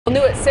Well,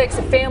 new at 6,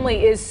 a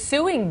family is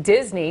suing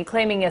Disney,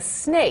 claiming a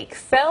snake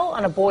fell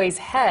on a boy's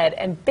head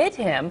and bit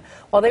him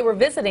while they were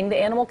visiting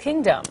the animal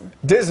kingdom.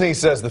 Disney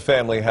says the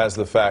family has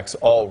the facts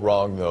all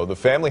wrong, though. The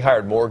family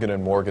hired Morgan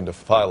 & Morgan to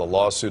file a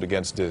lawsuit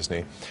against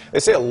Disney.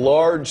 They say a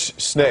large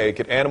snake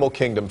at Animal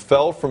Kingdom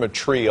fell from a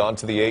tree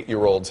onto the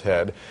 8-year-old's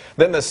head.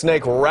 Then the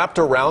snake wrapped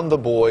around the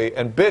boy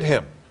and bit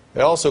him.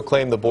 They also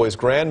claim the boy's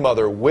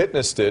grandmother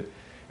witnessed it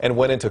and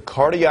went into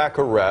cardiac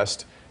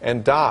arrest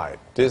and died.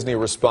 Disney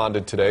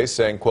responded today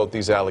saying, quote,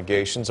 "These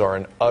allegations are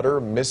an utter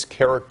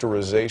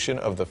mischaracterization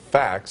of the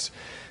facts."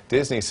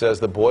 Disney says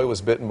the boy was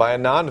bitten by a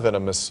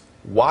non-venomous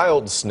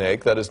wild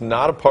snake that is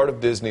not a part of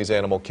Disney's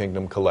Animal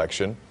Kingdom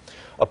collection.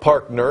 A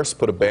park nurse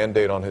put a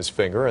Band-Aid on his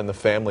finger, and the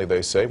family,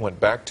 they say, went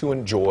back to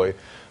enjoy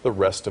the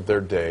rest of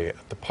their day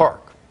at the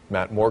park.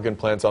 Matt Morgan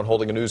plans on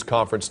holding a news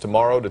conference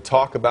tomorrow to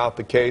talk about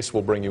the case.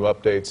 We'll bring you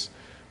updates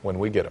when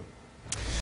we get them.